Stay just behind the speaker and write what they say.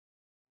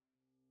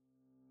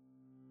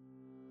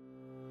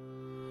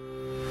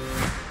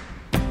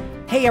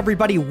Hey,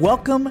 everybody,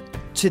 welcome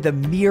to the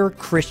Mere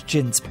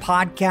Christians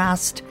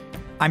podcast.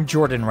 I'm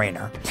Jordan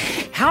Rayner.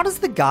 How does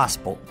the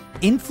gospel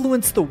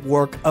influence the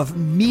work of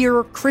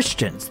mere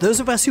Christians, those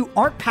of us who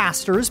aren't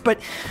pastors, but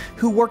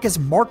who work as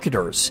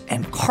marketers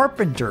and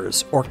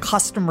carpenters or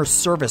customer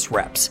service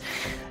reps?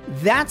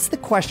 That's the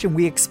question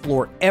we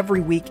explore every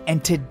week,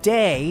 and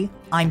today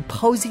I'm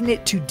posing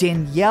it to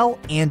Danielle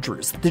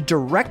Andrews, the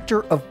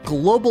Director of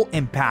Global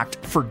Impact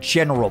for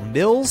General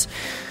Mills,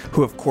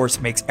 who of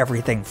course makes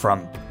everything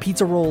from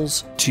pizza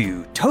rolls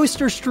to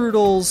toaster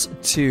strudels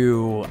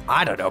to,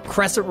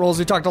 crescent rolls.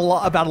 We talked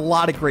about a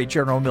lot of great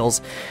General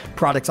Mills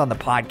products on the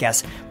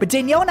podcast. But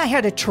Danielle and I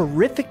had a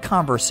terrific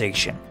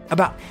conversation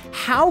about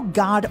how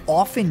God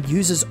often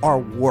uses our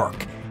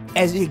work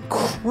as a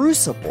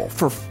crucible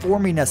for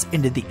forming us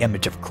into the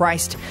image of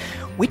Christ.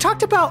 We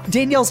talked about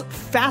Danielle's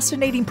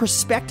fascinating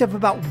perspective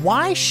about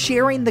why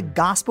sharing the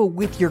gospel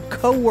with your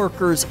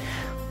coworkers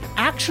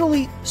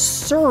actually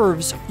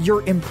serves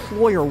your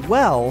employer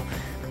well.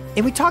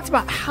 And we talked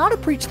about how to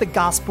preach the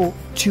gospel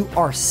to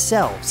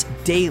ourselves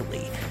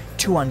daily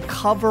to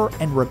uncover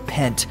and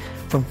repent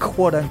from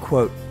quote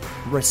unquote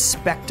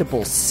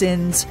respectable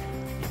sins.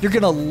 You're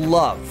going to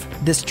love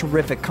this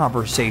terrific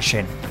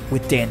conversation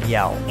with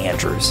Danielle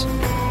Andrews.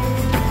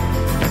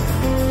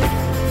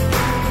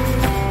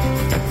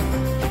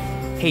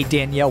 Hey,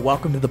 Danielle,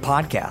 welcome to the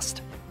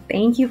podcast.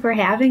 Thank you for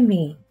having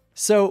me.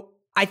 So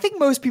I think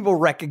most people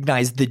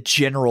recognize the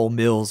General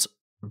Mills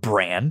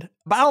brand,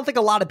 but I don't think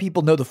a lot of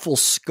people know the full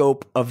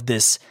scope of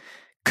this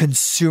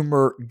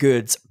consumer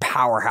goods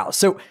powerhouse.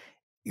 So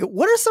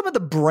what are some of the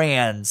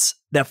brands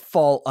that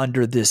fall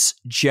under this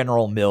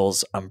General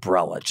Mills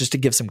umbrella, just to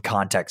give some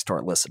context to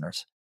our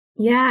listeners?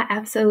 Yeah,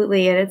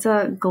 absolutely. And it's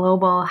a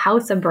global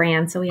house of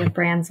brands. So we have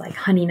brands like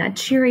Honey Nut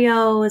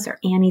Cheerios or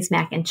Annie's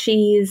Mac and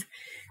Cheese,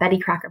 Betty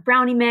Crocker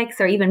Brownie Mix,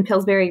 or even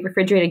Pillsbury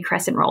Refrigerated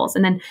Crescent Rolls.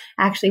 And then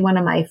actually one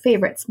of my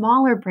favorite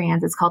smaller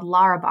brands is called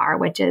Larabar,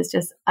 which is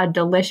just a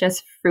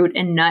delicious fruit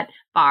and nut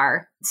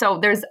bar. So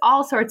there's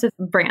all sorts of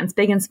brands,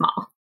 big and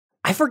small.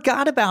 I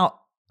forgot about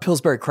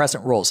Pillsbury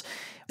Crescent Rolls.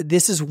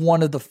 This is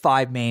one of the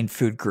 5 main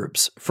food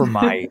groups for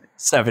my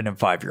 7 and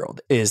 5-year-old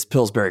is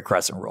Pillsbury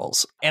Crescent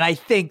Rolls. And I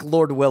think,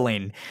 Lord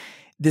willing,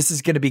 this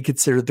is going to be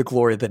considered the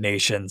glory of the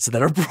nations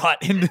that are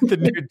brought into the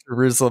New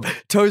Jerusalem.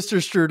 Toaster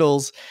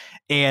strudels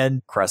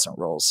and crescent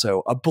rolls.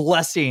 So a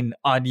blessing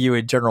on you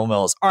and General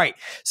Mills. All right.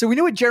 So we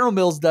know what General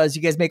Mills does.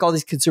 You guys make all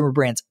these consumer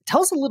brands.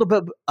 Tell us a little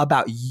bit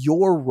about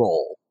your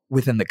role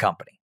within the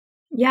company.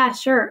 Yeah,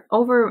 sure.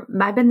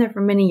 I've been there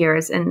for many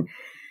years, and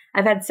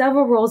I've had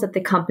several roles at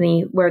the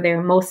company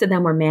where most of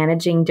them were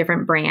managing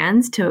different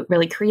brands to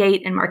really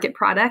create and market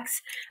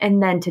products.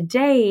 And then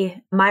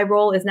today, my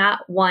role is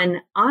not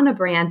one on a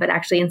brand, but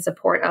actually in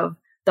support of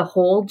the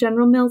whole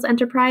General Mills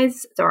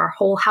enterprise, so our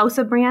whole house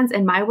of brands.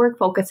 And my work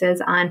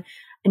focuses on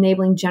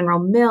enabling General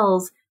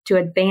Mills to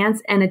advance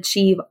and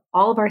achieve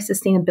all of our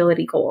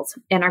sustainability goals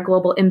and our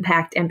global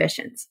impact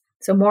ambitions.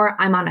 So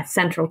I'm on a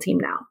central team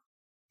now.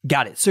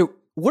 Got it. So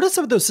what are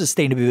some of those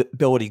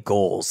sustainability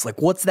goals?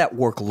 Like, what's that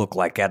work look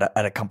like at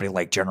a company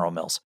like General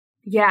Mills?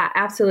 Yeah,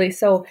 absolutely.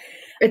 So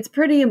it's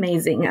pretty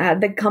amazing.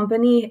 The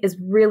company is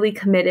really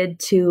committed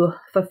to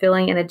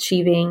fulfilling and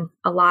achieving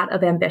a lot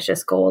of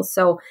ambitious goals.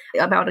 So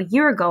about a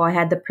year ago, I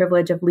had the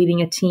privilege of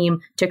leading a team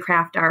to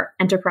craft our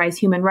enterprise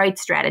human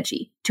rights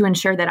strategy to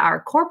ensure that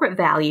our corporate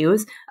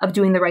values of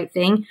doing the right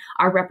thing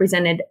are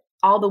represented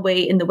all the way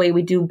in the way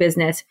we do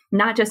business,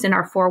 not just in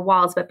our 4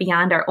 walls, but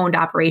beyond our owned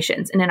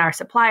operations and in our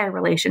supplier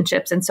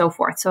relationships and so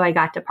forth. So I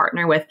got to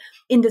partner with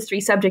industry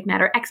subject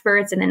matter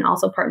experts and then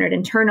also partnered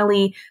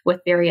internally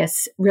with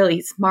various really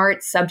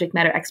smart subject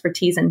matter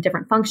expertise in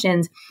different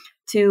functions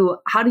to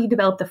how do you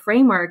develop the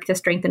framework to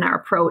strengthen our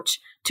approach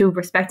to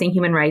respecting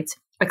human rights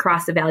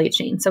across the value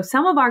chain. So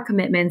some of our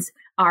commitments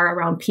are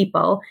around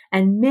people,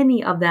 and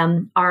many of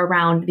them are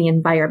around the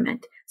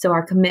environment. So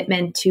our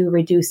commitment to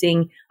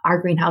reducing our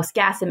greenhouse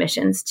gas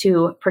emissions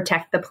to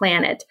protect the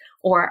planet,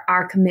 or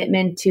our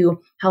commitment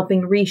to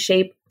helping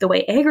reshape the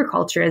way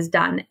agriculture is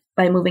done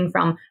by moving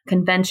from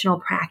conventional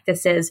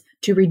practices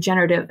to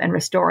regenerative and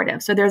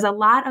restorative. So there's a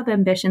lot of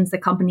ambitions the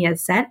company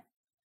has set.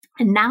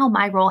 And now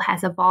my role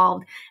has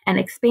evolved and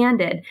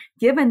expanded,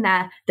 given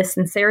that the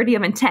sincerity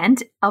of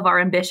intent of our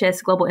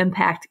ambitious global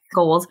impact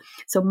goals.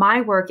 So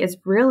my work has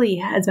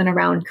been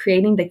around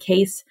creating the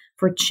case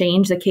for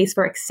change, the case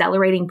for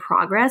accelerating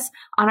progress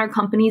on our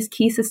company's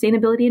key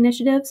sustainability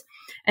initiatives.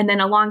 And then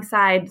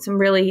alongside some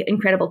really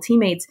incredible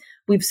teammates,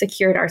 we've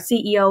secured our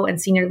CEO and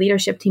senior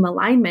leadership team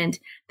alignment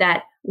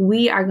that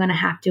we are going to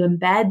have to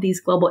embed these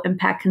global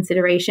impact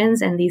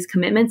considerations and these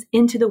commitments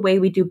into the way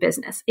we do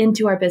business,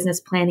 into our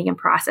business planning and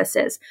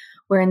processes,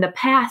 where in the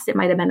past it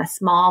might have been a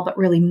small but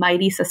really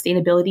mighty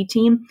sustainability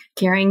team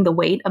carrying the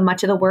weight of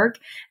much of the work.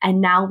 And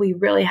now we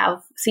really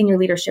have senior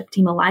leadership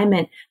team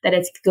alignment that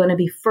it's going to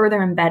be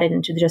further embedded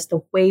into just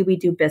the way we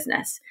do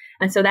business.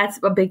 And so that's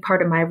a big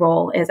part of my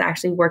role, is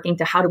actually working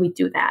to how do we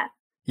do that?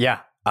 Yeah.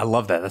 I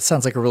love that. That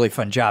sounds like a really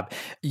fun job.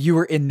 You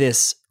were in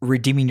this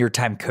Redeeming Your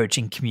Time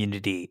coaching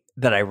community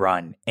that I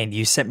run, and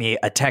you sent me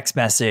a text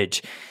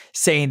message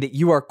saying that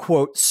you are,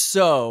 quote,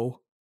 so,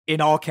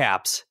 in all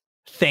caps,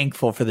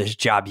 thankful for this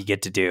job you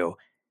get to do.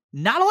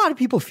 Not a lot of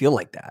people feel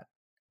like that.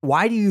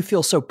 Why do you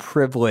feel so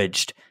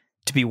privileged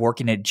to be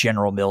working at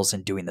General Mills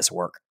and doing this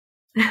work?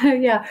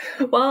 Yeah.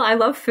 Well, I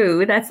love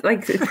food. That's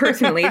like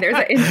personally, there's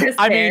an interest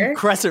I there. mean,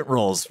 crescent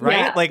rolls, right?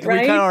 Yeah, like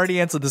right? we kind of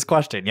already answered this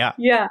question. Yeah.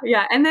 Yeah.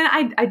 Yeah. And then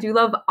I do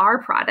love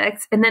our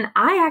products. And then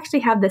I actually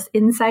have this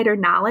insider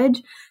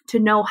knowledge to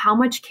know how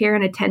much care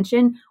and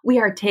attention we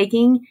are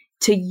taking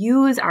to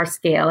use our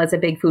scale as a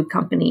big food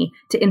company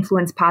to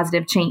influence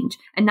positive change.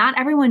 And not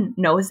everyone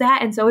knows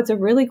that. And so it's a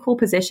really cool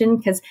position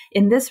because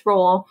in this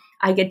role,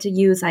 I get to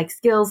use like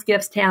skills,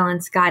 gifts,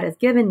 talents God has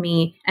given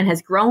me and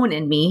has grown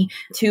in me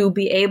to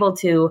be able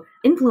to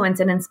influence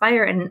and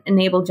inspire and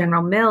enable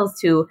General Mills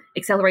to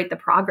accelerate the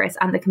progress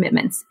on the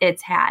commitments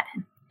it's had.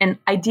 And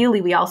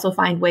ideally, we also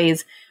find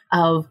ways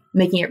of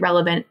making it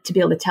relevant to be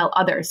able to tell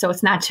others. So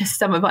it's not just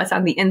some of us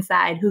on the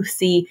inside who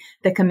see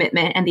the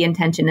commitment and the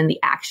intention and the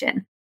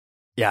action.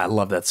 Yeah, I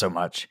love that so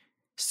much.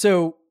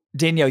 So,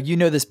 Danielle, you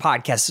know this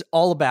podcast is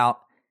all about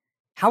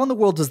how in the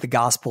world does the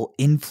gospel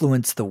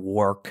influence the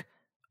work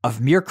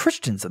of mere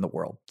Christians in the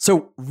world?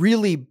 So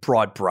really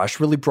broad brush,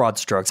 really broad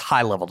strokes,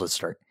 high level to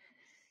start.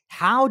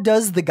 How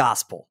does the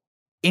gospel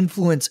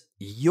influence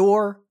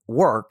your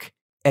work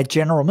at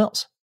General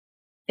Mills?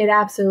 It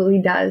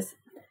absolutely does.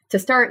 To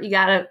start,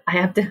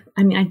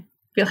 I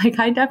feel like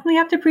I definitely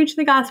have to preach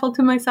the gospel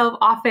to myself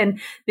often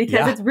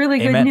because it's really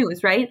good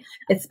news, right?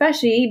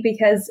 Especially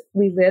because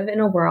we live in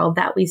a world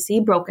that we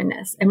see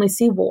brokenness and we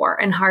see war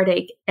and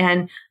heartache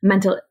and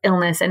mental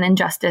illness and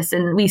injustice.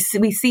 And we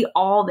see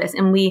all this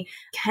and we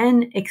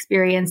can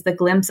experience the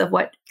glimpse of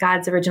what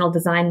God's original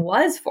design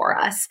was for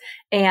us.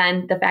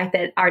 And the fact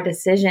that our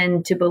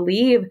decision to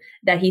believe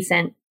that he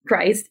sent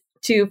Christ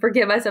to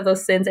forgive us of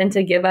those sins and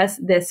to give us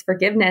this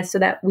forgiveness so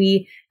that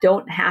we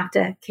don't have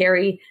to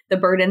carry the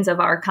burdens of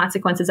our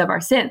consequences of our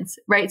sins,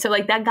 right? So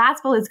like that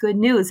gospel is good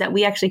news that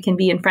we actually can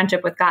be in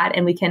friendship with God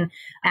and we can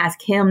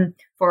ask him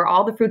for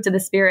all the fruits of the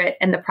Spirit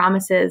and the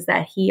promises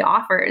that he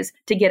offers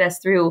to get us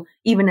through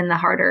even in the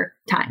harder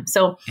times.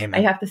 So Amen.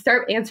 I have to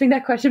start answering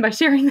that question by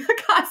sharing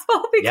the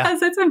gospel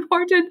because it's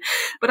important.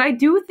 But I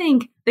do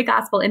think the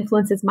gospel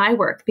influences my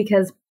work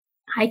because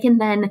I can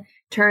then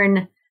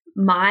turn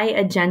my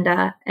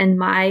agenda and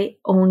my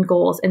own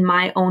goals in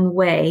my own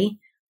way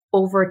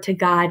over to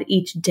God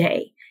each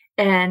day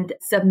and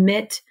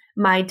submit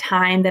my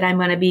time that I'm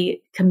going to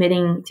be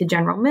committing to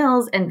General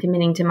Mills and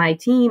committing to my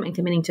team and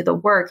committing to the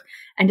work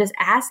and just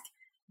ask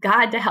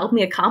God to help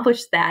me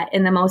accomplish that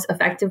in the most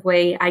effective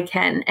way I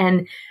can.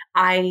 And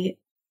I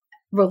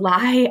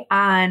rely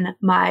on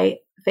my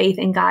faith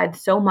in God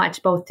so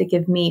much, both to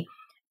give me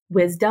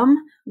wisdom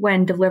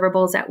when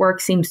deliverables at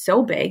work seem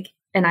so big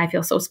and I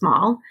feel so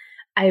small.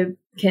 I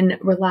can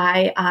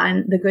rely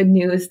on the good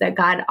news that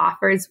God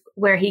offers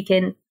where he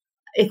can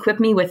equip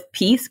me with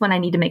peace when I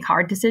need to make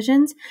hard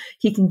decisions.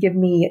 He can give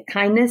me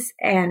kindness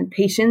and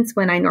patience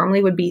when I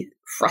normally would be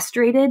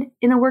frustrated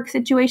in a work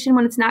situation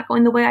when it's not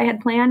going the way I had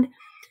planned.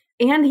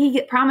 And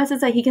he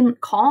promises that he can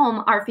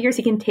calm our fears.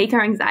 He can take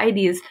our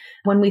anxieties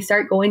when we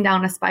start going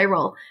down a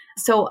spiral.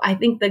 So I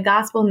think the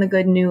gospel and the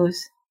good news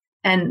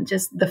and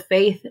just the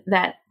faith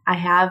that I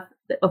have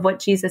of what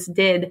Jesus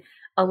did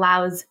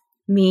allows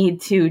me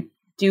to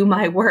do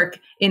my work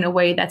in a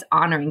way that's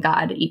honoring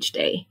God each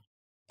day.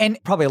 And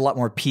probably a lot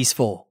more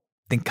peaceful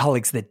than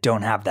colleagues that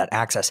don't have that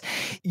access.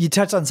 You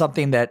touched on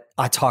something that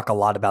I talk a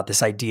lot about,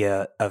 this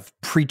idea of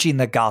preaching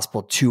the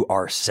gospel to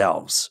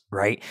ourselves,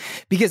 right?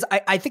 Because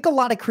I think a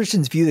lot of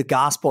Christians view the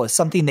gospel as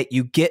something that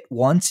you get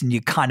once and you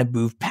kind of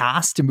move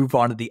past to move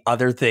on to the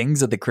other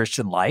things of the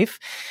Christian life.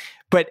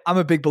 But I'm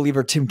a big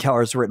believer, Tim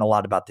Keller has written a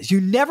lot about this.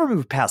 You never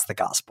move past the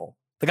gospel.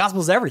 The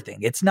gospel is everything.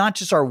 It's not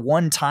just our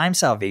one-time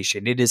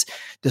salvation. It is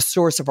the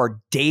source of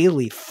our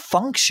daily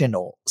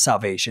functional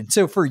salvation.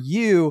 So for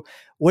you,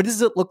 what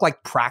does it look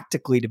like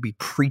practically to be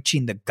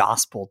preaching the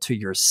gospel to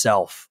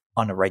yourself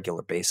on a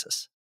regular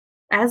basis?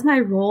 As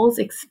my roles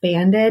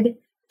expanded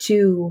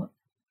to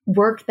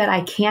work that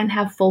I can't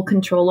have full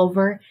control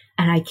over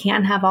and I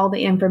can't have all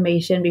the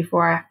information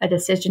before a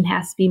decision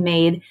has to be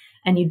made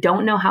and you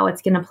don't know how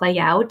it's going to play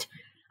out,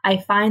 I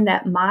find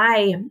that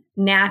my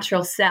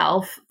natural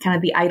self, kind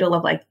of the idol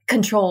of like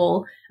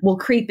control, will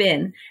creep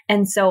in.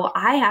 And so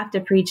I have to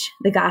preach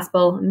the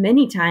gospel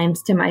many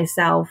times to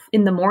myself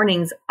in the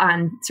mornings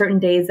on certain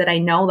days that I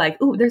know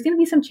like, ooh, there's going to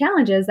be some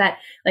challenges that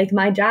like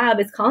my job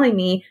is calling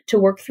me to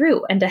work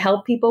through and to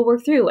help people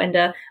work through and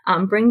to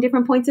bring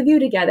different points of view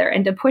together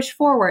and to push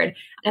forward.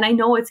 And I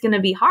know it's going to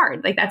be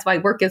hard. Like that's why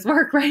work is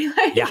work, right?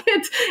 Like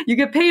you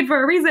get paid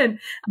for a reason.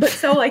 But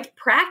so like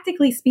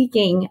practically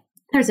speaking,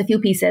 there's a few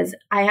pieces.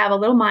 I have a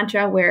little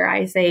mantra where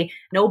I say,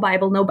 no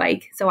Bible, no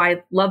bike. So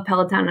I love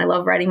Peloton. I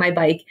love riding my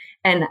bike.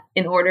 And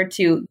in order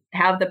to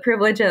have the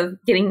privilege of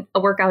getting a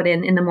workout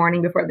in the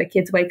morning before the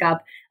kids wake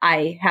up,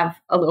 I have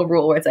a little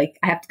rule where it's like,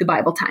 I have to do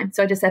Bible time.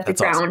 So I just have to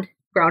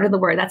ground in the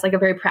word. That's like a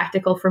very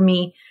practical for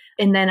me.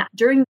 And then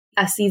during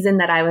a season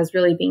that I was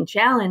really being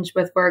challenged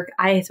with work,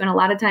 I spent a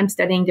lot of time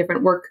studying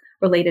different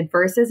work-related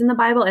verses in the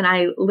Bible. And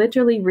I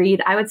literally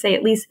read, I would say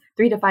at least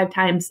 3 to 5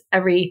 times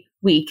every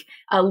week,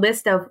 a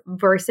list of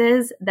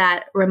verses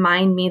that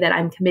remind me that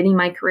I'm committing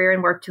my career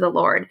and work to the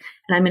Lord,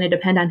 and I'm going to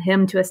depend on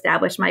Him to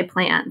establish my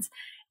plans.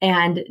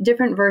 And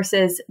different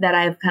verses that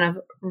I've kind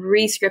of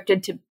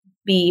re-scripted to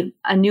be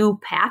a new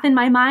path in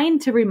my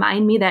mind to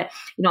remind me that,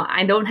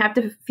 I don't have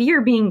to fear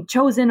being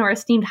chosen or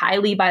esteemed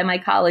highly by my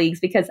colleagues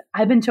because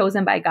I've been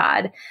chosen by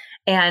God.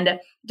 And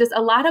just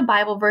a lot of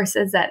Bible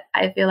verses that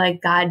I feel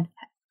like God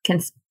can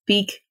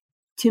speak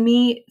to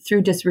me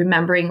through just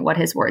remembering what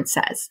His word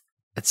says.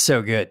 That's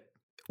so good.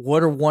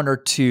 What are 1 or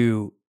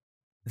 2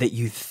 that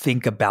you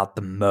think about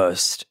the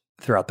most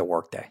throughout the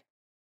workday?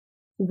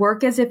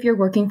 Work as if you're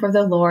working for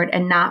the Lord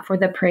and not for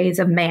the praise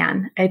of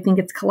man. I think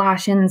it's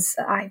Colossians.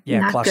 I've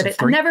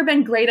never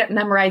been great at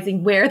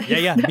memorizing where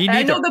they me neither.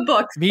 I know the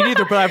books. Me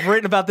neither, but I've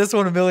written about this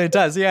one a million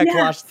times.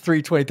 Colossians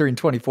 3:23 and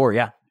 24.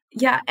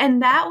 Yeah,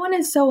 and that one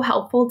is so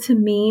helpful to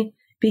me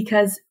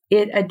because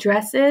it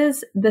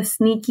addresses the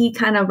sneaky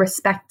kind of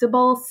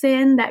respectable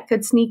sin that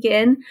could sneak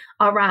in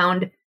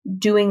around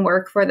doing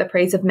work for the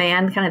praise of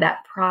man, kind of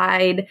that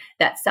pride,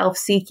 that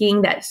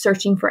self-seeking, that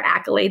searching for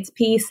accolades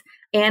piece.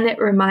 And it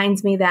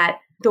reminds me that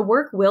the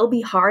work will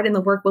be hard and the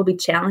work will be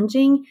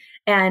challenging.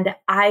 And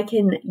I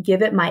can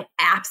give it my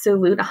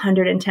absolute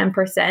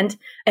 110%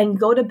 and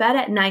go to bed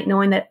at night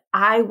knowing that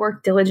I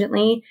work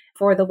diligently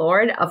for the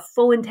Lord, of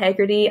full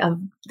integrity,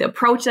 of the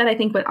approach that I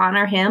think would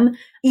honor Him,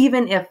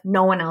 even if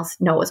no one else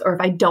knows or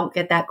if I don't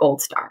get that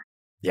gold star.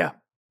 Yeah,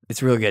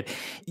 it's really good.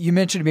 You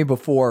mentioned to me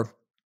before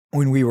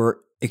when we were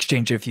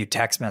exchanging a few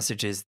text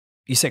messages,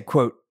 you said,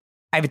 quote,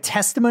 "I have a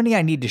testimony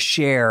I need to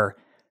share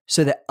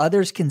so that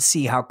others can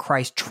see how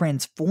Christ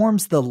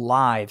transforms the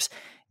lives,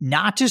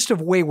 not just of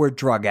wayward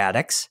drug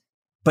addicts,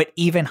 but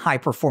even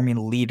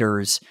high-performing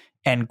leaders,"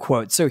 end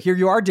quote. So here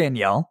you are,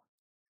 Danielle.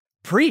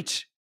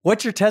 Preach.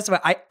 What's your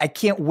testimony? I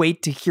can't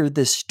wait to hear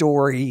this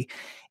story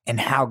and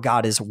how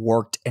God has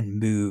worked and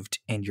moved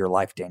in your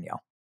life,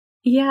 Danielle.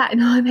 Yeah,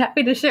 no, I'm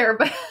happy to share,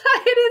 but it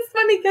is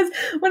funny because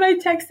when I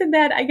texted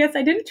that, I guess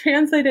I didn't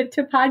translate it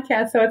to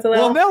podcast, so it's a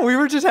little... Well, no, we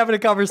were just having a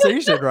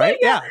conversation, right?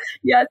 Yeah,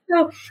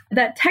 so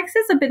that text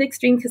is a bit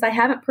extreme because I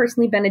haven't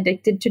personally been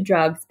addicted to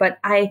drugs, but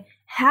I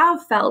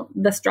have felt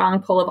the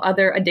strong pull of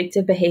other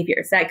addictive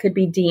behaviors that could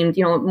be deemed,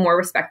 more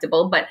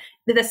respectable, but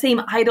the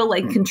same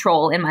idol-like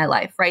control in my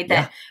life, right?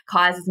 That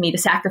causes me to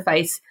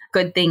sacrifice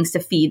good things to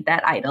feed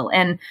that idol.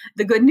 And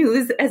the good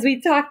news, as we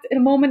talked a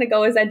moment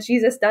ago, is that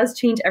Jesus does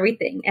change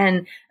everything.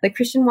 And the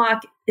Christian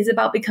walk is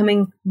about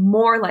becoming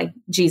more like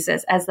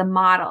Jesus as the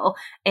model.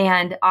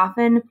 And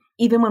often,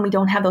 even when we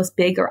don't have those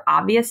big or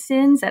obvious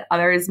sins that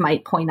others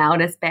might point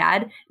out as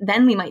bad,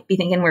 then we might be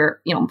thinking we're,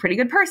 a pretty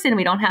good person.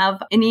 We don't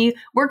have any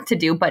work to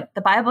do. But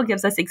the Bible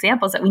gives us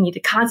examples that we need to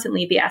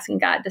constantly be asking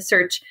God to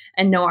search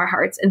and know our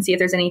hearts and see if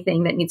there's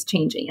anything that needs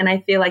changing. And I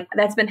feel like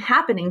that's been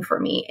happening for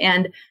me.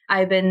 And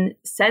I've been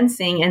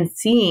sensing and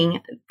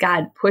seeing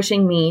God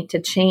pushing me to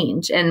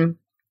change. And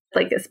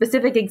like a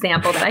specific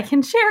example that I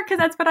can share, because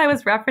that's what I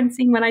was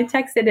referencing when I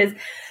texted, is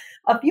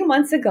a few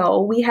months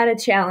ago, we had a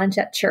challenge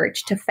at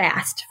church to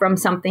fast from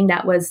something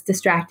that was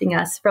distracting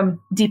us from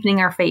deepening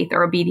our faith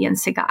or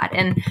obedience to God.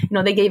 And,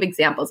 they gave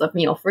examples of,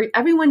 for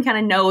everyone kind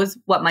of knows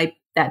what might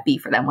that be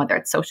for them, whether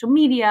it's social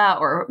media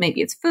or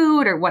maybe it's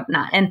food or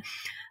whatnot. And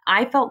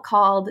I felt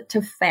called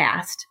to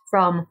fast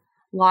from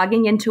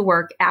logging into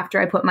work after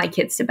I put my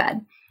kids to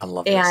bed. I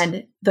love this.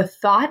 And the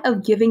thought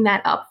of giving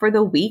that up for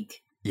the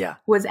week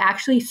was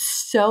actually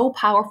so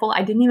powerful.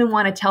 I didn't even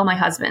want to tell my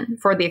husband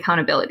for the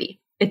accountability.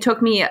 It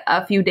took me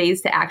a few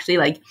days to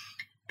actually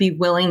be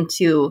willing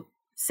to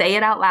say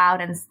it out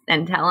loud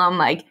and tell him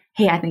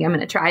hey, I think I'm going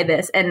to try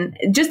this. And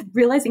just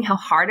realizing how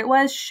hard it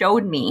was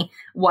showed me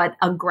what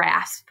a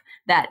grasp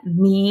that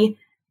me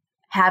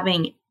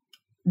having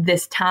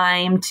this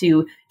time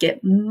to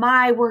get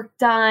my work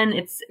done.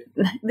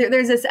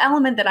 There's this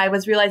element that I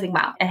was realizing,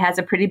 wow, it has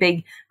a pretty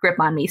big grip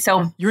on me.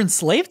 So you're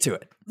enslaved to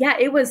it. Yeah,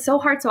 it was so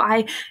hard. So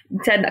I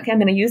said, okay, I'm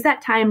going to use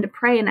that time to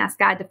pray and ask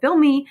God to fill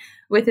me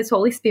with His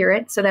Holy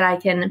Spirit so that I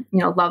can,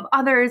 love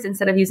others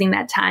instead of using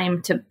that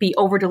time to be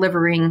over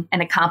delivering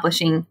and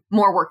accomplishing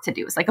more work to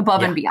do. It's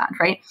above and beyond,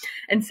 right?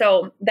 And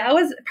so that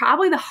was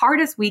probably the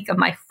hardest week of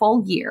my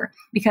full year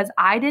because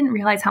I didn't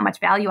realize how much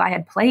value I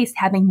had placed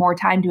having more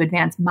time to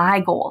advance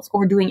my goals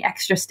or doing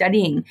extra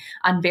studying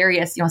on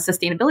various,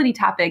 sustainability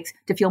topics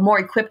to feel more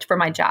equipped for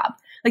my job.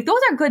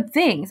 Those are good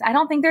things. I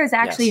don't think there's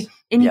actually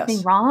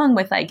anything wrong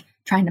with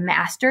trying to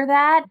master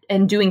that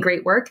and doing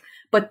great work.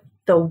 But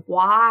the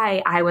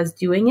why I was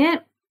doing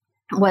it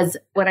was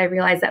what I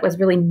realized that was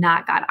really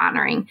not God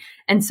honoring.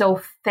 And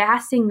so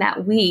fasting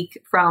that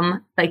week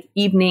from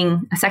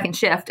evening, a second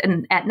shift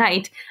and at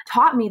night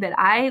taught me that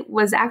I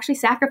was actually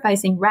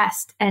sacrificing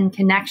rest and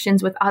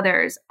connections with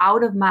others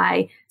out of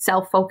my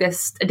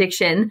self-focused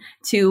addiction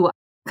to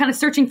kind of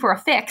searching for a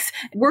fix,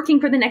 working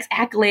for the next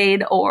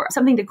accolade or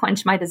something to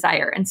quench my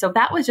desire. And so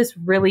that was just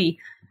really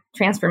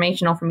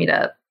transformational for me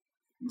to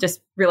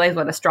just realized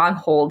what a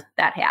stronghold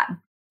that had.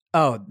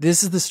 Oh,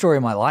 this is the story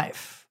of my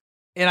life.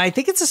 And I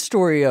think it's a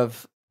story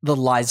of the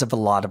lives of a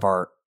lot of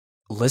our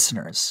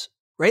listeners,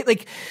 right?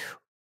 Like,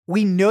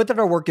 we know that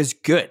our work is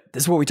good.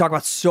 This is what we talk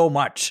about so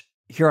much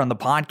here on the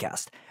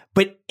podcast.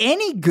 But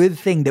any good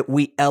thing that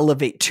we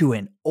elevate to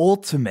an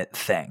ultimate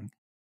thing,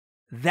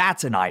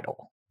 that's an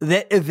idol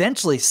that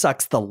eventually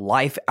sucks the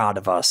life out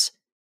of us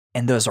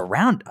and those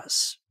around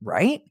us,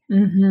 right?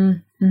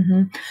 Mm-hmm,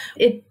 mm-hmm.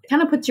 It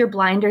kind of puts your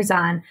blinders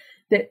on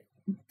that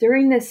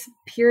during this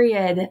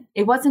period.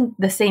 It wasn't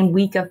the same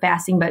week of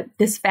fasting, but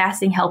this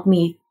fasting helped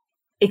me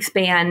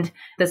expand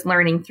this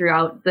learning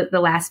throughout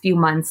the last few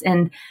months.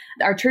 And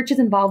our church is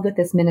involved with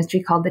this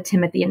ministry called the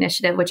Timothy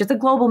Initiative, which is a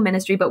global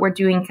ministry, but we're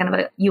doing kind of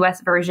a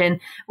US version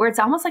where it's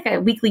almost like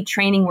a weekly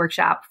training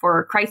workshop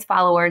for Christ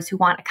followers who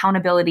want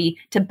accountability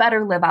to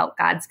better live out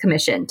God's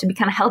commission, to be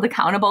kind of held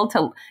accountable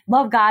to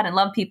love God and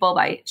love people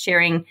by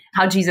sharing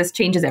how Jesus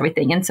changes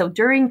everything. And so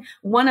during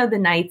one of the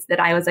nights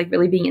that I was like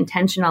really being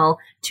intentional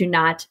to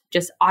not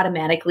just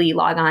automatically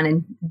log on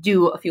and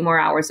do a few more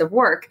hours of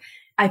work,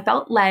 I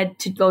felt led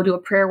to go do a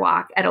prayer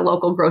walk at a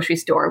local grocery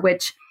store,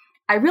 which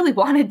I really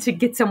wanted to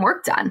get some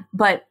work done,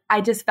 but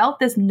I just felt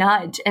this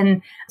nudge.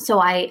 And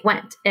so I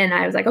went and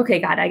I was like, okay,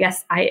 God, I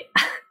guess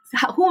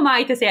who am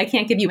I to say I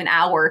can't give you an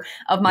hour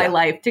of my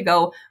life to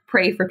go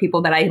pray for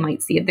people that I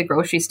might see at the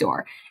grocery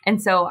store?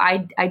 And so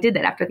I did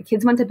that. After the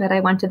kids went to bed, I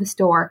went to the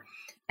store,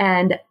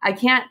 and I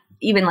can't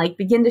even like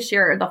begin to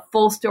share the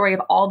full story of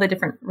all the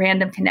different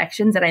random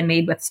connections that I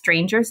made with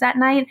strangers that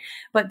night.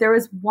 But there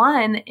was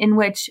one in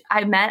which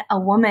I met a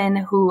woman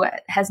who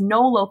has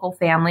no local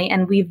family,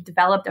 and we've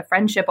developed a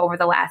friendship over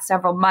the last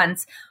several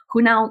months,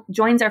 who now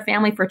joins our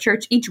family for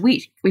church each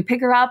week. We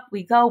pick her up,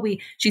 we go,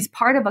 she's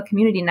part of a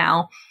community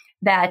now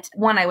that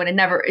I would have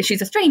never,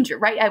 she's a stranger,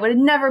 right? I would have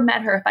never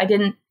met her if I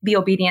didn't be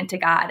obedient to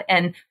God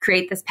and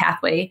create this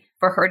pathway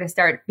for her to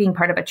start being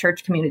part of a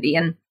church community.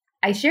 And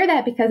I share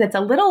that because it's a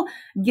little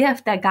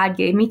gift that God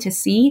gave me to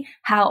see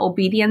how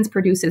obedience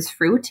produces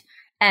fruit.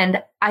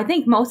 And I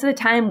think most of the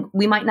time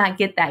we might not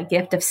get that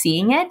gift of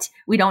seeing it.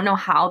 We don't know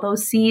how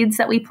those seeds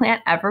that we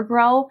plant ever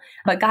grow,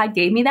 but God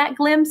gave me that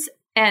glimpse,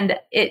 and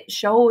it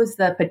shows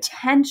the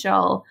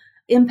potential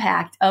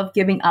impact of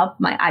giving up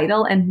my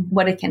idol and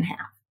what it can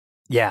have.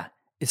 Yeah,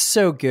 it's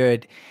so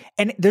good.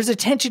 And there's a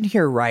tension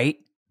here, right?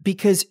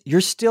 Because you're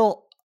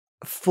still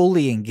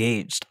fully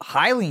engaged,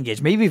 highly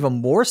engaged, maybe even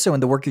more so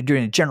in the work you're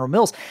doing at General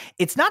Mills.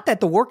 It's not that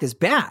the work is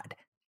bad.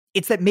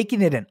 It's that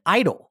making it an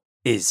idol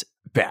is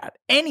bad.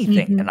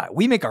 Anything. And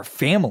we make our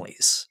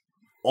families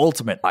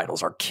ultimate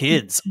idols, our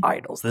kids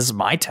idols. This is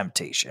my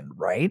temptation,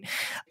 right?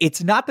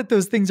 It's not that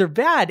those things are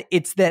bad.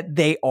 It's that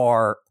they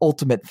are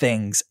ultimate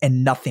things,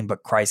 and nothing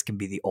but Christ can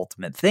be the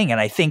ultimate thing.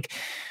 And I think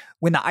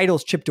when the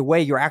idol's chipped away,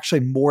 you're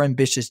actually more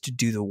ambitious to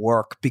do the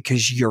work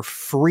because you're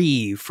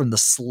free from the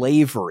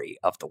slavery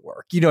of the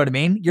work. You know what I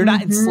mean? You're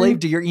not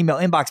enslaved to your email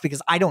inbox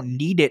because I don't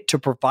need it to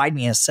provide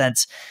me a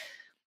sense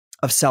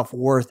of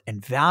self-worth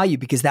and value,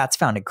 because that's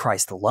found in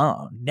Christ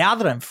alone. Now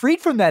that I'm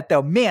freed from that,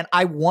 though, man,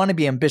 I want to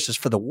be ambitious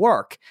for the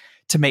work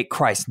to make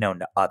Christ known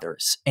to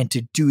others and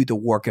to do the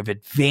work of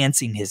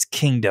advancing his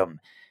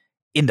kingdom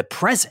in the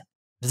present.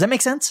 Does that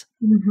make sense?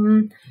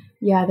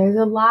 Yeah, there's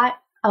a lot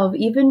of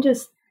even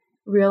just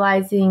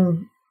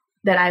realizing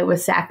that I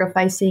was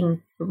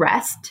sacrificing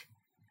rest.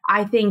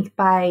 I think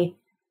by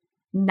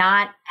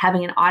not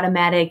having an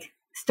automatic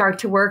start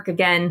to work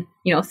again,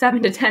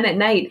 7 to 10 at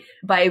night,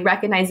 by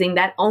recognizing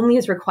that only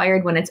is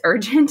required when it's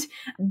urgent,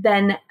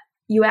 then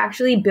you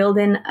actually build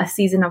in a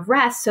season of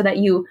rest so that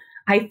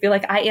I feel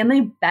like I am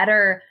a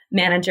better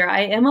manager.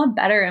 I am a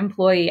better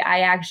employee. I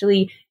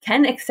actually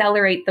can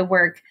accelerate the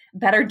work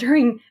better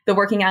during the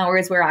working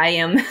hours where I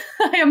am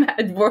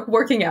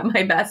working at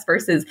my best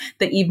versus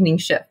the evening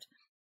shift.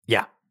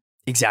 Yeah,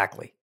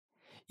 exactly.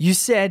 You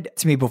said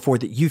to me before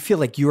that you feel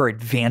like you are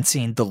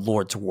advancing the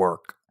Lord's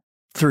work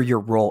through your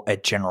role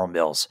at General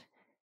Mills.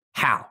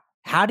 How?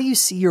 How do you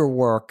see your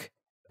work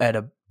at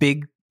a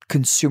big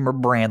consumer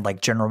brand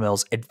like General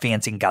Mills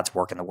advancing God's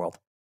work in the world?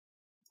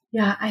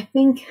 Yeah, I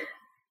think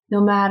no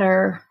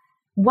matter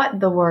what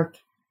the work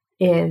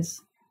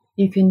is,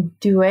 you can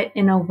do it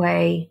in a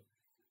way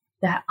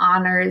that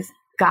honors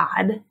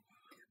God,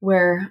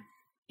 where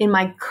in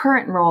my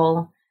current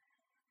role,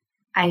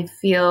 I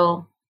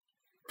feel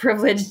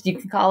privileged, you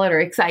can call it, or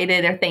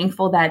excited or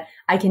thankful that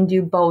I can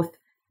do both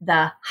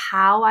the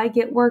how I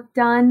get work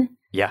done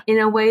in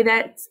a way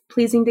that's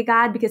pleasing to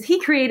God, because he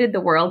created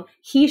the world.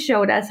 He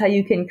showed us how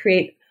you can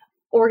create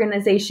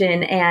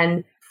organization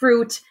and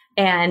fruit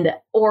and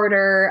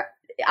order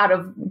out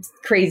of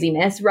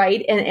craziness,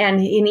 right? And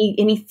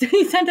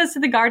he sent us to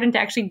the garden to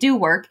actually do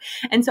work.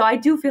 And so I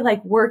do feel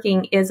like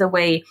working is a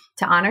way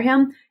to honor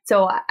him.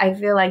 So I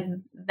feel like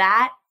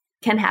that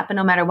can happen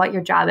no matter what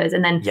your job is.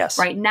 And then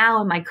right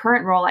now in my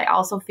current role, I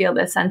also feel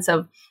this sense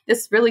of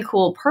this really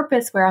cool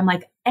purpose where I'm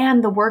like,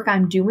 and the work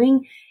I'm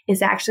doing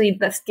is actually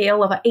the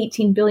scale of an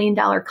 $18 billion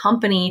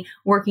company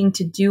working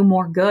to do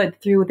more good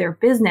through their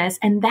business.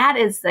 And that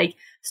is like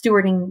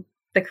stewarding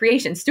the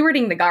creation,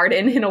 stewarding the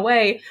garden in a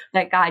way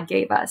that God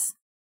gave us.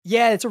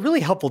 Yeah, it's a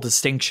really helpful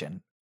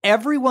distinction.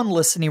 Everyone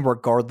listening,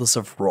 regardless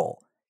of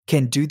role,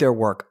 can do their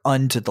work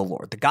unto the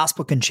Lord. The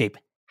gospel can shape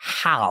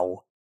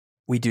how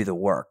we do the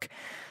work.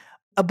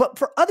 But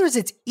for others,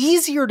 it's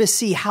easier to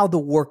see how the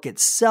work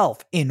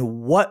itself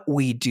in what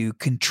we do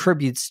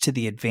contributes to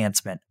the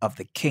advancement of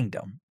the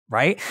kingdom,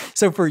 right?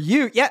 So for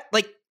you,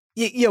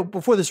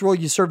 before this role,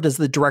 you served as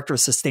the director of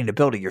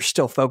sustainability. You're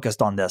still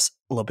focused on this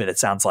a little bit, it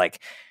sounds like.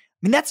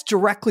 I mean, that's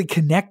directly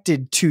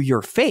connected to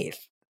your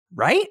faith,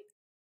 right?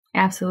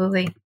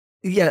 Absolutely.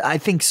 Yeah, I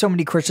think so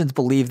many Christians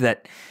believe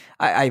that,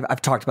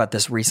 I've talked about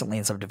this recently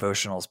in some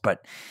devotionals,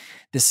 but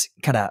this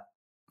kind of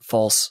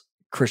false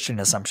Christian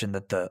assumption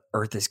that the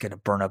earth is going to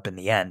burn up in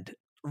the end,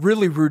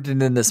 really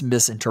rooted in this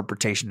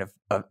misinterpretation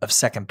of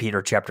 2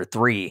 Peter chapter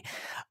 3.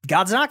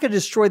 God's not going to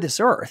destroy this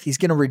earth. He's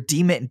going to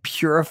redeem it and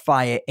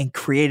purify it and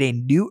create a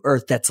new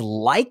earth that's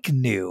like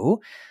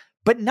new,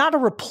 but not a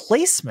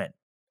replacement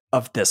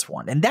of this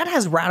one. And that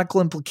has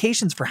radical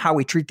implications for how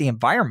we treat the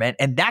environment.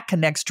 And that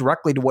connects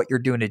directly to what you're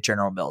doing at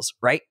General Mills,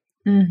 right?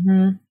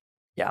 Mm-hmm.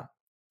 Yeah.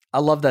 I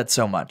love that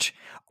so much.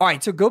 All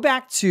right. So go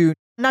back to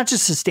not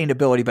just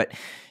sustainability, but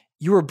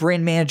you were a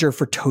brand manager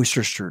for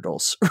Toaster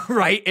Strudels,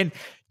 right? And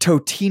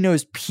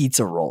Totino's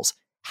pizza rolls.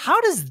 How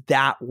does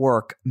that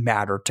work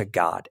matter to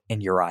God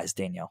in your eyes,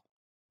 Danielle?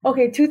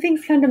 Okay, two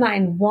things come to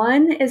mind.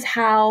 One is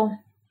how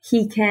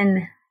he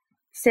can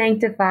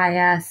sanctify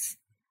us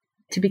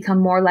to become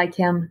more like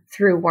him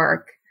through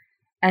work.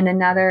 And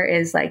another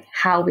is like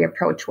how we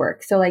approach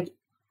work. So like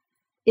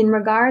in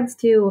regards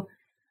to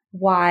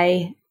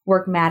why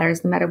work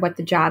matters, no matter what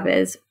the job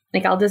is,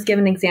 like I'll just give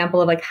an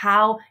example of like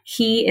how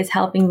he is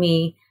helping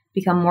me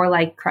become more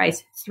like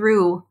Christ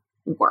through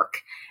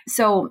work.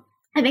 So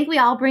I think we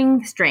all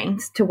bring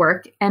strengths to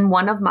work. And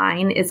one of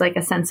mine is like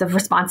a sense of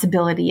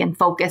responsibility and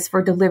focus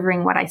for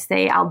delivering what I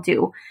say I'll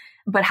do.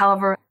 But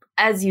however,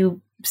 as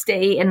you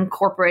stay in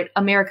corporate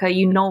America,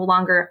 you no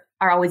longer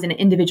are always in an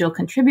individual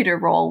contributor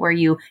role where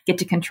you get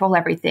to control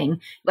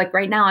everything. Like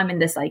right now, I'm in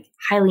this like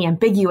highly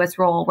ambiguous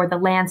role where the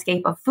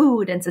landscape of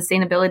food and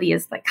sustainability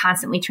is like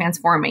constantly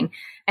transforming.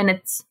 And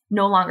it's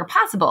no longer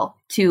possible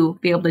to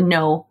be able to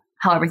know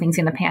how everything's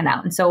going to pan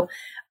out. And so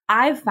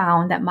I've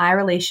found that my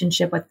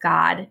relationship with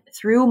God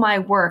through my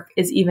work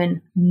is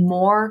even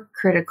more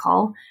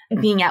critical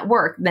being at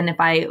work than if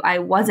I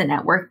wasn't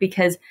at work,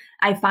 because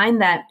I find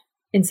that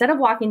instead of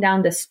walking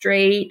down the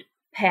straight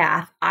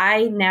path,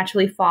 I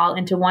naturally fall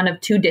into one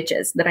of two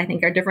ditches that I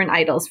think are different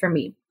idols for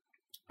me.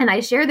 And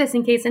I share this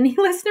in case any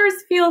listeners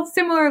feel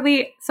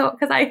similarly. So,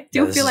 because I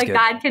do feel like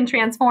God can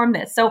transform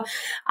this. So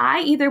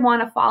I either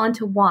want to fall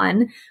into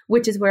one,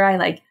 which is where I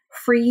like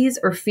freeze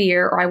or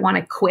fear, or I want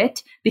to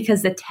quit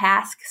because the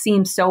task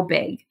seems so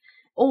big.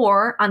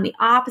 Or on the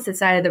opposite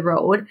side of the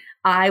road,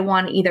 I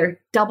want to either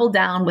double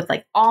down with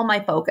like all my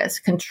focus,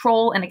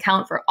 control and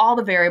account for all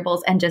the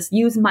variables, and just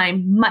use my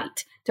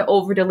might to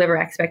over deliver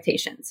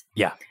expectations.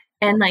 Yeah.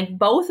 And like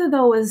both of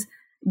those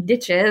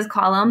ditches,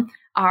 call them,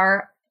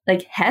 are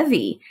like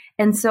heavy.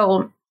 And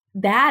so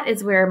that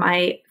is where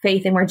my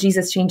faith and where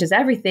Jesus changes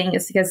everything,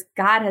 is because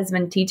God has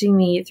been teaching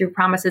me through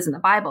promises in the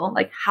Bible,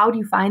 like how do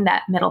you find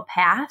that middle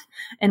path?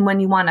 And when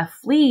you want to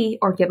flee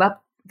or give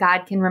up,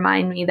 God can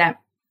remind me that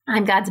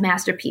I'm God's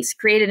masterpiece,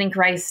 created in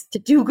Christ to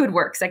do good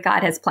works that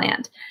God has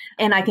planned.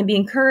 And I can be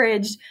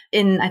encouraged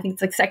in, I think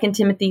it's like 2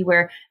 Timothy,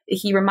 where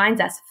he reminds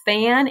us,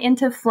 fan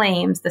into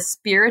flames the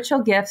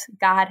spiritual gifts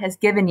God has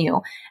given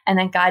you. And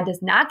that God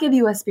does not give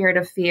you a spirit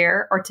of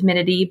fear or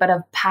timidity, but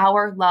of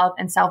power, love,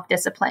 and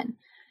self-discipline.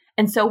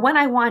 And so when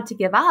I want to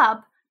give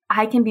up,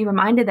 I can be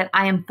reminded that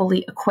I am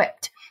fully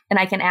equipped, and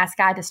I can ask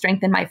God to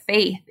strengthen my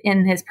faith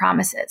in his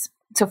promises.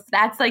 So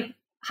that's like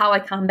how I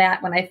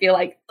combat when I feel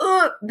like,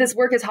 oh, this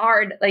work is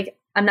hard, like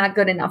I'm not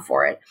good enough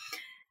for it.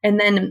 And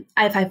then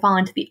if I fall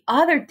into the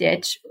other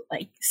ditch,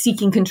 like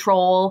seeking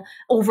control,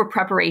 over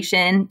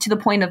preparation to the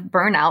point of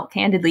burnout,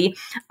 candidly,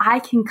 I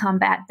can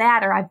combat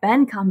that, or I've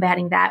been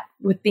combating that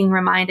with being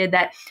reminded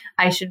that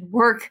I should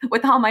work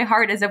with all my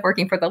heart as if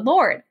working for the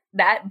Lord.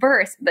 That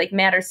verse like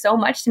matters so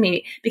much to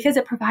me because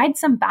it provides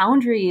some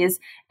boundaries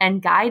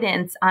and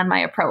guidance on my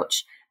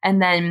approach.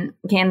 And then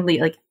candidly,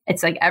 like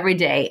it's like every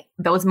day,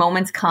 those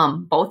moments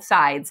come, both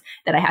sides,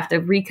 that I have to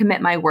recommit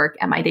my work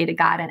and my day to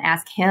God and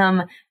ask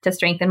him to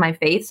strengthen my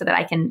faith so that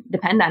I can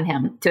depend on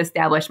him to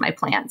establish my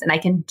plans. And I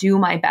can do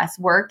my best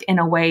work in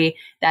a way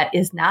that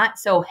is not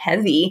so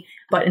heavy,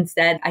 but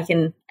instead I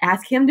can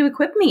ask him to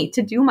equip me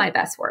to do my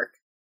best work.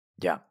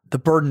 Yeah. The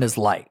burden is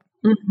light,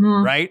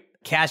 right?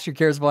 Cast your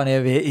cares upon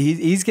him.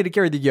 He's going to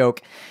carry the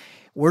yoke.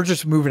 We're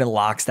just moving in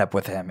lockstep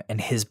with him,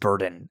 and his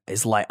burden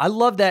is light. I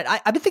love that.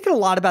 I've been thinking a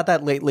lot about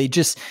that lately,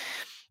 just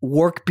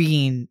work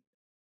being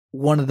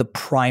one of the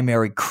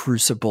primary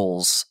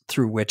crucibles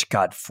through which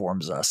God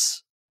forms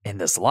us in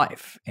this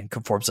life and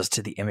conforms us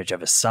to the image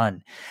of his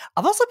son.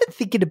 I've also been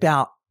thinking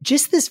about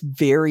just this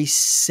very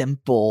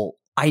simple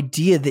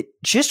idea that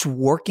just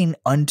working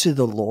unto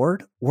the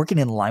Lord, working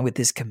in line with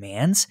his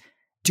commands,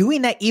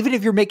 doing that even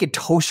if you're making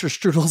toaster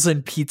strudels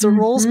and pizza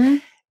rolls,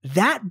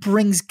 that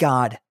brings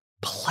God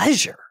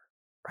pleasure,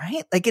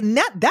 right? Like, and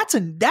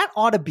that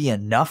ought to be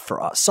enough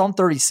for us. Psalm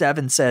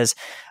 37 says,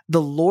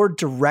 the Lord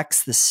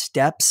directs the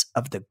steps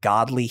of the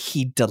godly.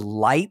 He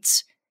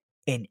delights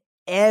in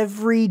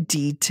every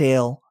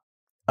detail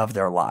of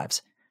their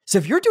lives. So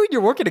if you're doing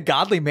your work in a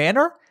godly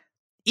manner,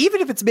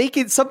 even if it's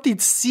making something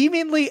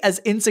seemingly as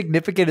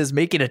insignificant as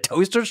making a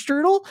toaster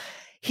strudel,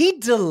 he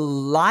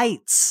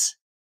delights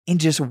in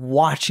just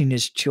watching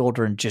his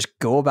children just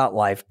go about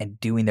life and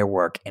doing their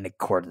work in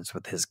accordance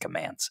with his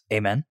commands.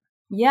 Amen.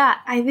 Yeah,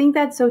 I think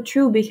that's so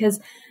true because,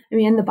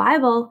 in the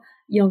Bible,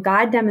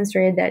 God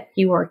demonstrated that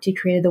he worked, he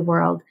created the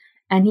world.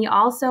 And he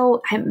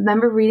also, I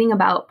remember reading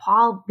about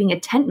Paul being a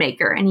tent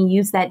maker, and he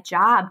used that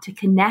job to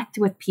connect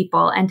with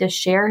people and to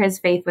share his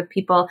faith with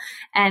people.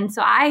 And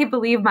so I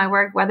believe my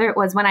work, whether it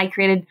was when I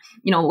created,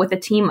 with a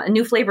team, a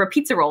new flavor of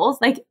pizza rolls,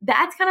 like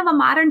that's kind of a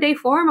modern day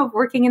form of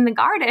working in the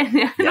garden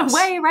in a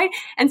way, right?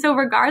 And so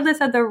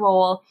regardless of the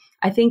role,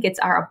 I think it's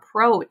our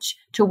approach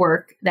to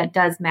work that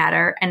does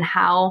matter, and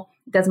how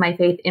does my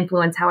faith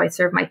influence how I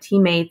serve my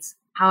teammates,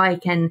 how I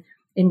can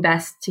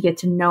invest to get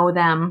to know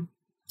them.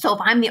 So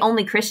if I'm the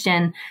only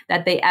Christian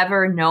that they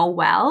ever know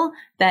well,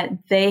 that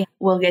they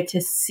will get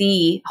to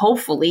see,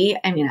 hopefully,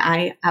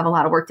 I have a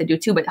lot of work to do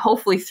too, but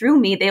hopefully through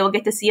me, they will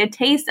get to see a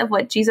taste of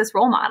what Jesus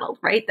role modeled,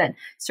 right? That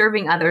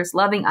serving others,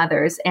 loving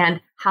others, and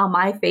how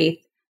my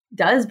faith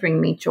does bring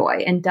me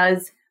joy and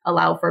does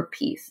allow for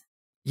peace.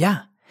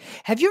 Yeah.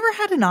 Have you ever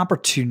had an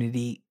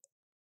opportunity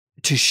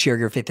to share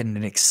your faith in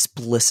an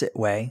explicit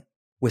way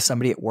with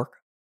somebody at work?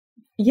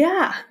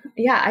 Yeah.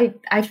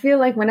 I feel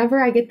like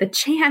whenever I get the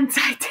chance,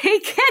 I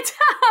take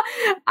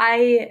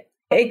it.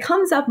 It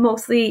comes up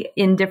mostly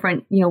in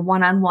different,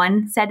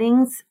 one-on-one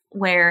settings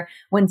where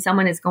when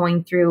someone is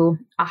going through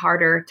a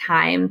harder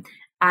time,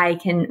 I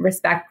can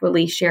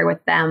respectfully share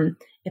with them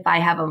if I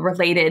have a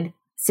related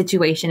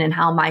situation and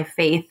how my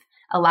faith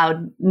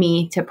allowed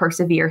me to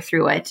persevere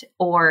through it.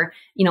 Or,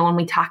 when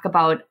we talk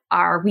about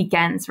our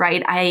weekends,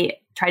 right? I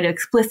try to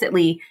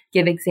explicitly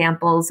give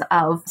examples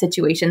of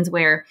situations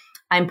where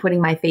I'm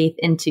putting my faith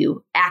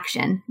into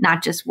action,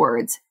 not just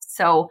words.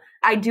 So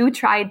I do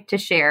try to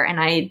share, and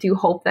I do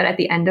hope that at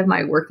the end of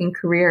my working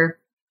career,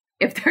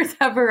 if there's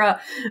ever a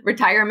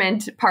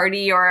retirement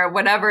party or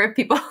whatever, if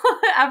people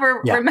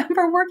ever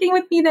remember working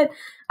with me, that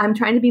I'm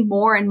trying to be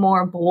more and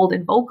more bold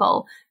and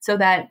vocal so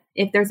that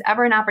if there's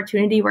ever an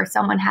opportunity where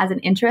someone has an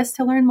interest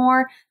to learn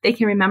more, they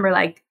can remember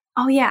like,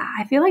 oh yeah,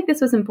 I feel like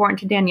this was important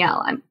to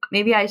Danielle.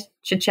 Maybe I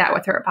should chat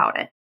with her about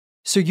it.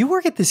 So you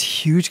work at this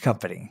huge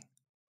company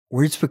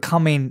where it's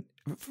becoming,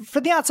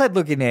 from the outside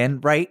looking in,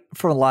 right,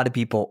 for a lot of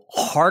people,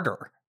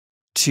 harder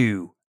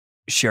to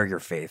share your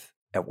faith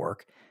at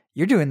work.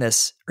 You're doing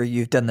this, or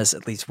you've done this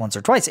at least once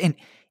or twice in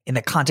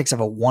the context of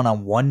a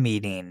one-on-one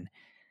meeting.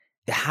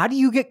 How do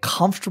you get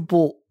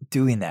comfortable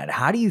doing that?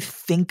 How do you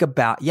think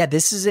about,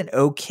 this is an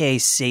okay,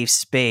 safe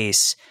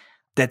space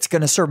that's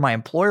going to serve my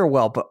employer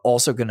well, but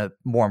also going to,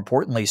 more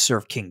importantly,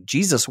 serve King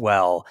Jesus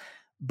well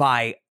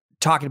by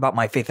talking about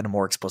my faith in a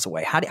more explicit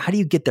way? How do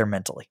you get there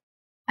mentally?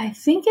 I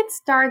think it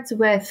starts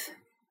with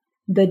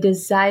the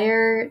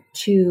desire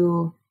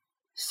to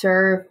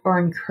serve or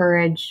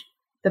encourage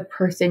the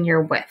person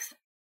you're with.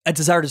 A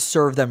desire to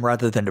serve them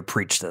rather than to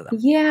preach to them.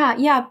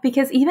 Yeah.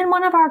 Because even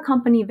one of our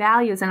company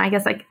values, and I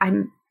guess I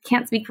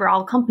can't speak for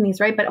all companies,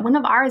 right? But one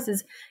of ours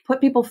is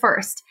put people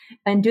first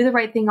and do the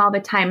right thing all the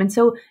time. And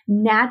so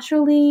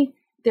naturally,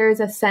 there's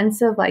a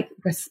sense of like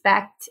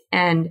respect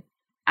and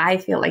I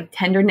feel like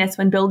tenderness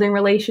when building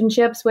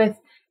relationships with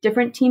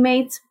different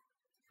teammates.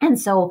 And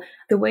so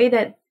the way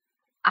that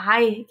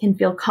I can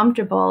feel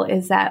comfortable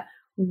is that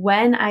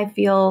when I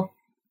feel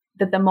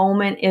that the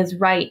moment is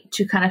right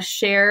to kind of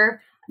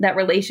share that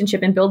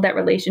relationship and build that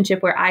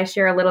relationship where I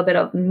share a little bit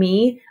of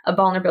me, a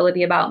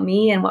vulnerability about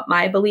me and what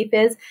my belief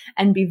is,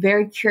 and be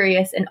very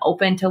curious and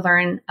open to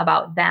learn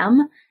about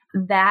them,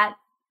 that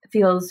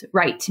feels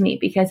right to me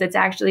because it's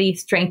actually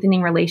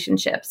strengthening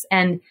relationships.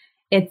 And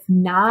it's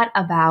not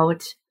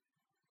about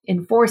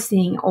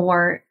enforcing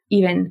or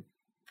even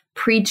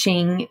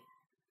preaching,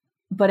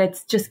 but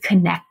it's just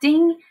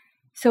connecting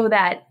so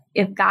that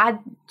if God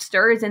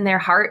stirs in their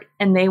heart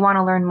and they want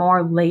to learn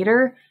more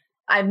later,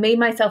 I've made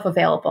myself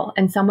available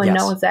and someone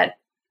knows that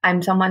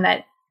I'm someone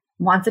that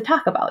wants to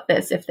talk about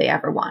this if they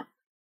ever want.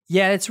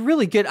 Yeah, it's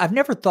really good. I've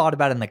never thought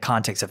about it in the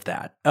context of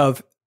that,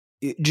 of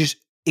just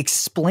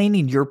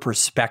explaining your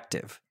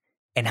perspective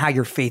and how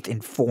your faith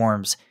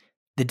informs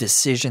the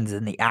decisions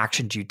and the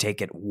actions you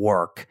take at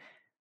work.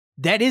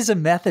 That is a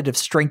method of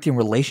strengthening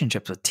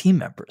relationships with team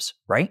members,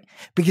 right?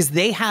 Because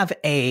they have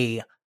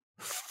a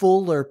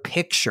fuller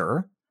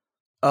picture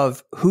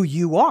of who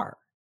you are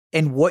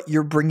and what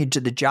you're bringing to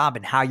the job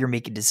and how you're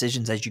making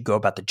decisions as you go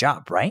about the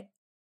job, right?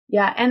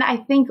 Yeah. And I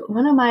think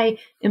one of my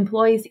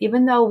employees,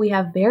 even though we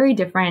have very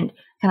different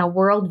kind of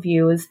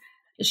worldviews,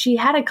 she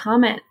had a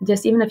comment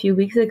just even a few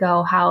weeks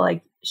ago, how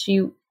like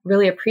she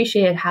really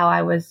appreciated how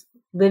I was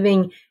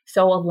living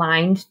so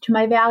aligned to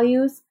my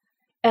values.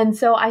 And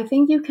so I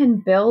think you can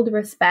build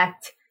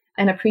respect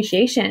and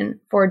appreciation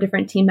for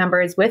different team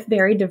members with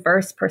very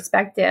diverse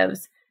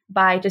perspectives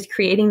by just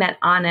creating that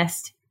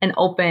honest and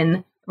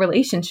open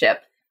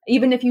relationship,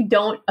 even if you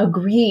don't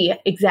agree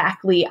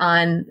exactly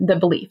on the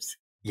beliefs.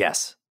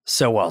 Yes.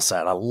 So well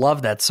said. I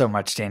love that so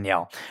much,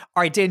 Danielle.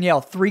 All right,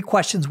 Danielle, 3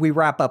 questions we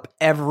wrap up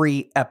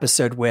every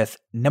episode with.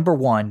 Number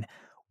 1,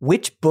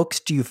 which books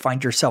do you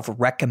find yourself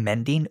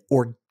recommending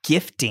or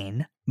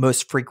gifting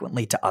most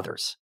frequently to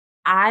others?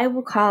 I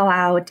will call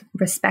out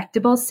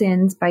Respectable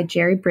Sins by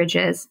Jerry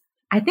Bridges.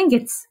 I think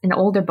it's an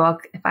older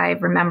book, if I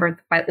remember,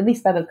 at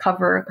least by the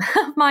cover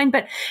of mine,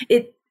 but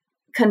it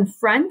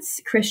confronts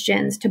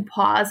Christians to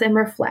pause and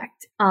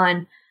reflect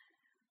on,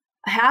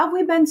 have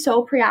we been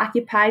so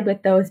preoccupied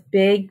with those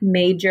big,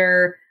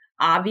 major,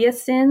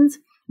 obvious sins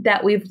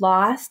that we've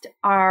lost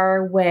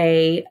our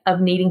way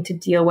of needing to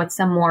deal with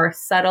some more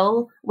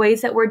subtle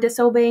ways that we're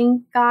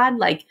disobeying God,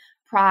 like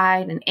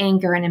pride and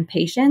anger and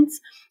impatience,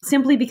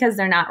 simply because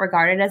they're not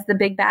regarded as the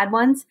big bad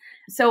ones?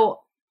 So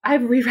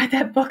I've reread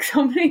that book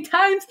so many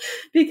times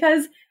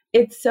because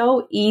it's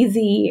so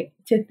easy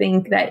to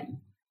think that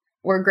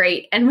we're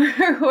great and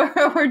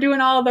we're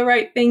doing all the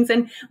right things,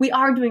 and we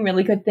are doing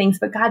really good things,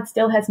 but God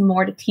still has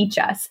more to teach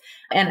us.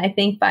 And I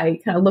think by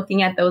kind of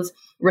looking at those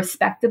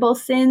respectable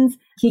sins,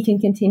 he can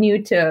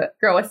continue to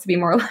grow us to be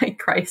more like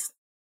Christ.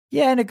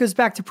 Yeah, and it goes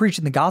back to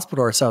preaching the gospel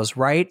to ourselves,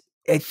 right?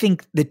 I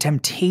think the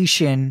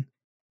temptation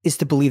is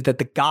to believe that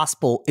the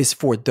gospel is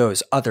for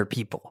those other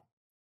people.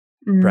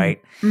 Mm-hmm.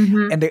 Right.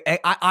 Mm-hmm. And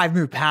I've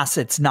moved past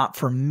it's not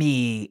for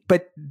me,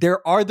 but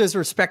there are those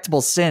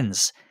respectable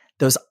sins,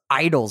 those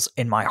idols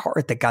in my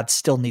heart that God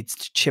still needs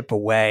to chip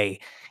away,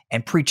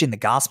 and preaching the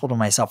gospel to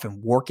myself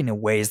and working in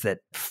ways that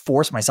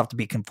force myself to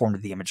be conformed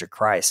to the image of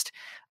Christ.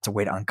 It's a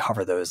way to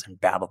uncover those and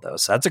battle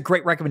those. So that's a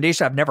great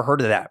recommendation. I've never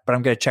heard of that, but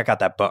I'm going to check out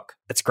that book.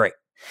 It's great.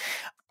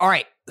 All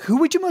right. Who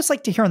would you most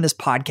like to hear on this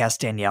podcast,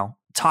 Danielle,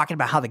 talking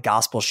about how the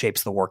gospel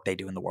shapes the work they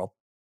do in the world?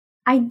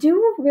 I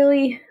do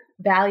really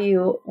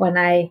value when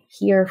I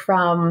hear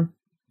from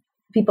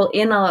people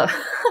in a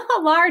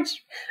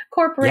large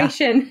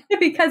corporation,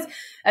 because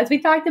as we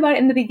talked about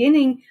in the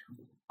beginning,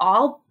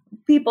 all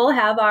people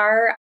have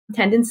our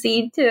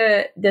tendency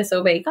to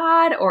disobey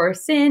God or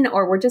sin,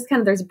 or we're just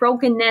kind of, there's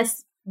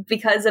brokenness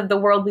because of the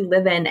world we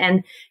live in.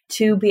 And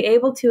to be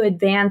able to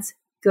advance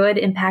good,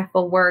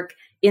 impactful work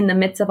in the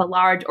midst of a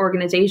large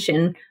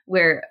organization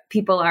where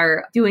people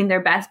are doing their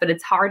best, but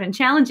it's hard and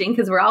challenging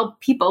because we're all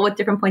people with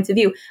different points of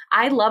view.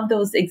 I love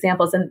those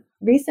examples. And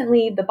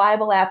recently the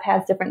Bible app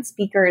has different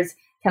speakers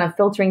kind of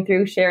filtering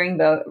through, sharing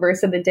the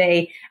verse of the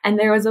day. And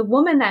there was a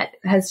woman that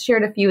has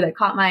shared a few that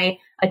caught my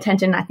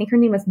attention. I think her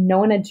name was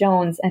Nona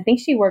Jones. I think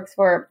she works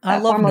for I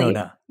love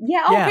Nona.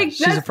 Yeah. Yeah, Okay.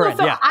 she's a friend.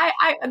 So yeah.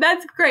 I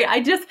that's great.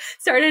 I just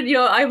started,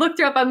 I looked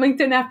her up on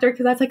LinkedIn after,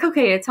 because I was like,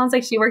 okay, it sounds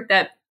like she worked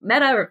at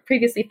Meta or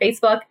previously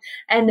Facebook.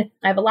 And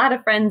I have a lot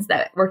of friends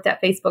that worked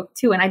at Facebook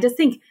too. And I just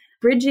think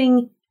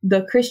bridging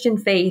the Christian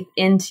faith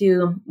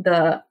into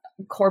the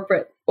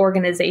corporate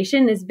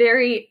organization is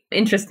very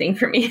interesting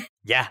for me.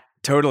 Yeah,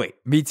 totally.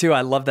 Me too.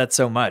 I love that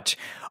so much.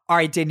 All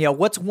right, Danielle,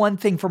 what's one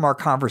thing from our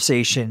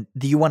conversation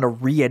that you want to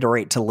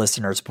reiterate to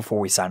listeners before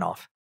we sign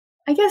off?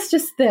 I guess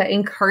just the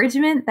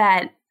encouragement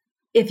that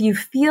if you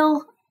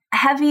feel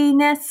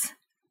heaviness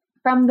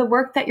from the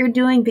work that you're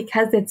doing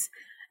because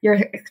your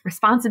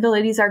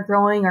responsibilities are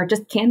growing, or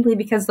just candidly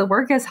because the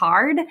work is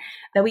hard,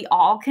 that we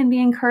all can be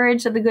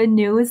encouraged of the good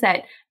news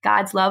that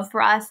God's love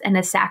for us and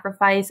his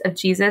sacrifice of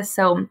Jesus,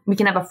 so we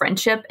can have a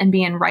friendship and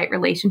be in right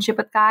relationship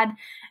with God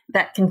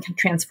that can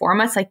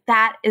transform us. Like,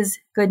 that is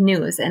good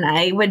news. And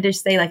I would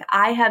just say, like,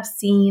 I have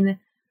seen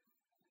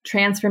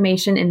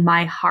transformation in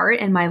my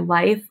heart and my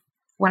life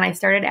when I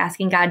started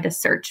asking God to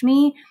search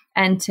me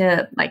and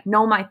to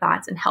know my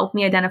thoughts and help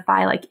me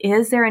identify,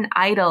 is there an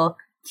idol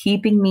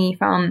keeping me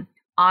from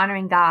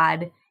honoring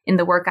God in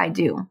the work I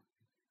do?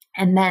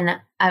 And then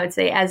I would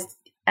say, as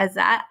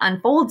that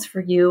unfolds for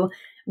you,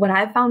 what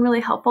I've found really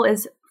helpful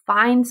is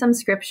find some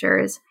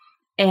scriptures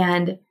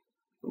and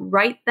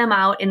write them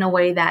out in a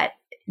way that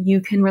you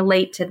can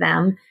relate to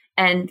them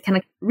and kind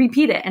of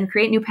repeat it and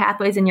create new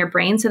pathways in your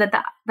brain so that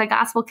the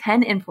gospel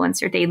can influence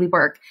your daily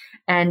work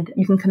and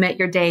you can commit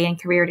your day and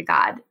career to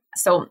God.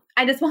 So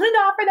I just wanted to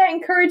offer that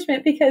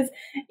encouragement, because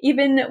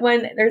even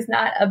when there's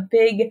not a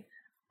big,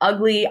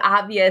 ugly,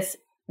 obvious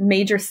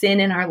major sin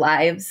in our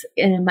lives,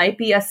 and it might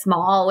be a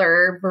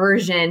smaller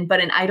version,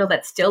 but an idol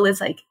that still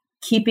is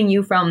keeping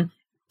you from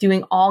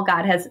doing all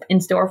God has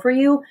in store for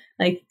you,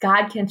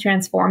 God can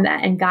transform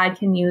that, and God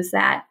can use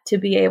that to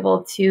be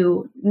able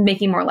to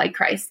make you more like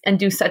Christ and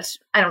do such,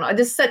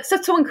 just such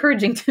so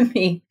encouraging to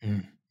me.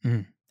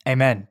 Mm-hmm.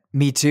 Amen.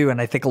 Me too. And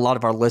I think a lot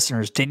of our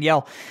listeners.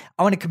 Danielle,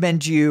 I want to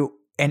commend you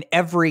and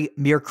every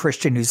mere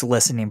Christian who's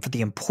listening for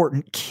the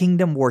important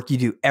kingdom work you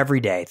do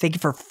every day. Thank you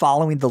for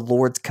following the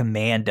Lord's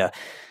command to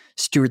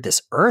steward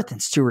this earth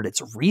and steward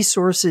its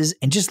resources,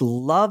 and just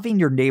loving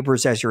your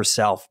neighbors as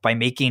yourself by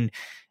making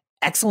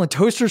excellent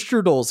toaster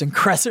strudels and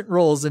crescent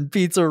rolls and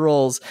pizza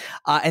rolls.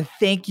 And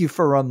thank you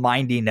for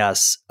reminding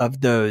us of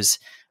those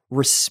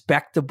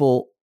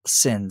respectable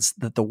sins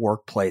that the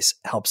workplace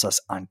helps us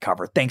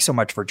uncover. Thanks so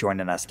much for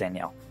joining us,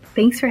 Danielle.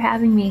 Thanks for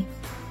having me.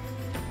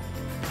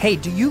 Hey,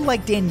 do you,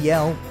 like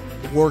Danielle,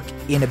 work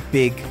in a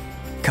big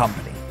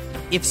company?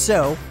 If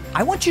so,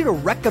 I want you to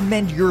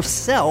recommend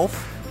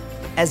yourself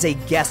as a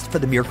guest for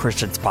the Mere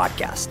Christians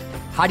podcast.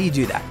 How do you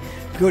do that?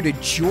 Go to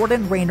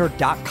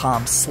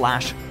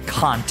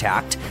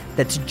jordanraynor.com/contact.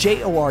 That's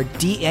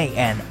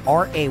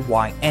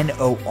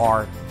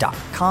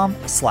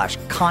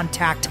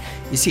JORDANRAYNOR.com/contact.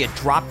 You see a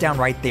drop down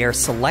right there.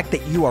 Select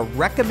that you are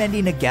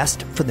recommending a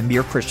guest for the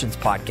Mere Christians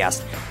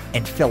podcast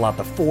and fill out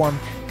the form.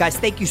 Guys,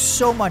 thank you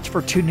so much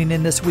for tuning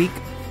in this week.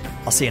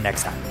 I'll see you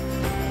next time.